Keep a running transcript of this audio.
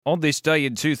On this day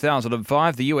in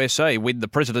 2005, the USA win the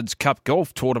President's Cup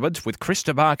golf tournament with Chris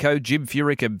DeMarco, Jim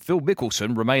Furyk and Phil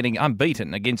Mickelson remaining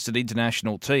unbeaten against an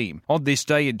international team. On this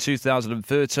day in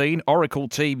 2013, Oracle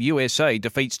Team USA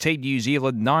defeats Team New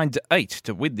Zealand 9-8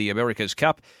 to win the America's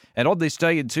Cup. And on this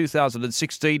day in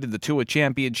 2016 in the Tour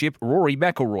Championship, Rory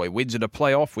McIlroy wins in a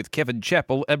playoff with Kevin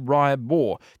Chappell and Ryan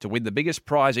Moore to win the biggest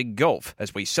prize in golf.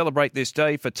 As we celebrate this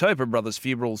day for Tobin Brothers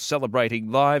Funerals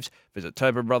Celebrating Lives, visit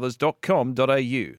tobinbrothers.com.au.